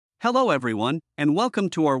Hello, everyone, and welcome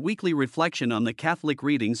to our weekly reflection on the Catholic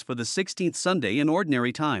readings for the 16th Sunday in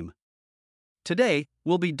Ordinary Time. Today,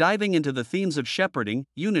 we'll be diving into the themes of shepherding,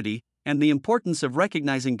 unity, and the importance of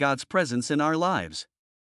recognizing God's presence in our lives.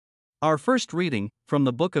 Our first reading, from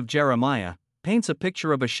the book of Jeremiah, paints a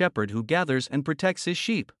picture of a shepherd who gathers and protects his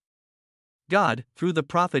sheep. God, through the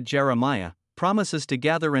prophet Jeremiah, promises to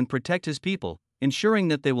gather and protect his people, ensuring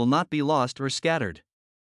that they will not be lost or scattered.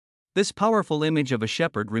 This powerful image of a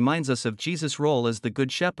shepherd reminds us of Jesus' role as the Good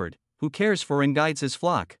Shepherd, who cares for and guides his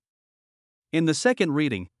flock. In the second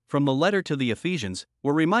reading, from the letter to the Ephesians,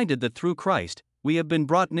 we're reminded that through Christ, we have been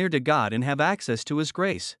brought near to God and have access to His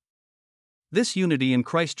grace. This unity in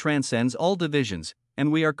Christ transcends all divisions, and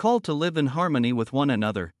we are called to live in harmony with one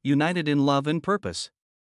another, united in love and purpose.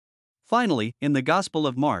 Finally, in the Gospel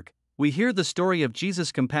of Mark, we hear the story of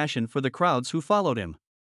Jesus' compassion for the crowds who followed him.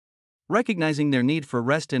 Recognizing their need for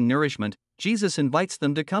rest and nourishment, Jesus invites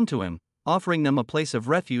them to come to him, offering them a place of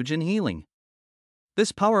refuge and healing.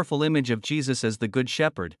 This powerful image of Jesus as the Good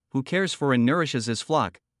Shepherd, who cares for and nourishes his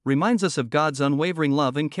flock, reminds us of God's unwavering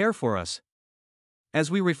love and care for us.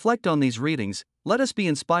 As we reflect on these readings, let us be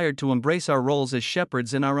inspired to embrace our roles as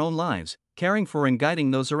shepherds in our own lives, caring for and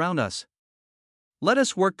guiding those around us. Let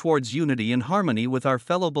us work towards unity and harmony with our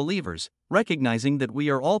fellow believers, recognizing that we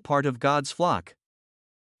are all part of God's flock.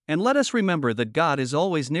 And let us remember that God is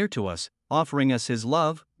always near to us, offering us His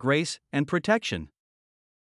love, grace, and protection.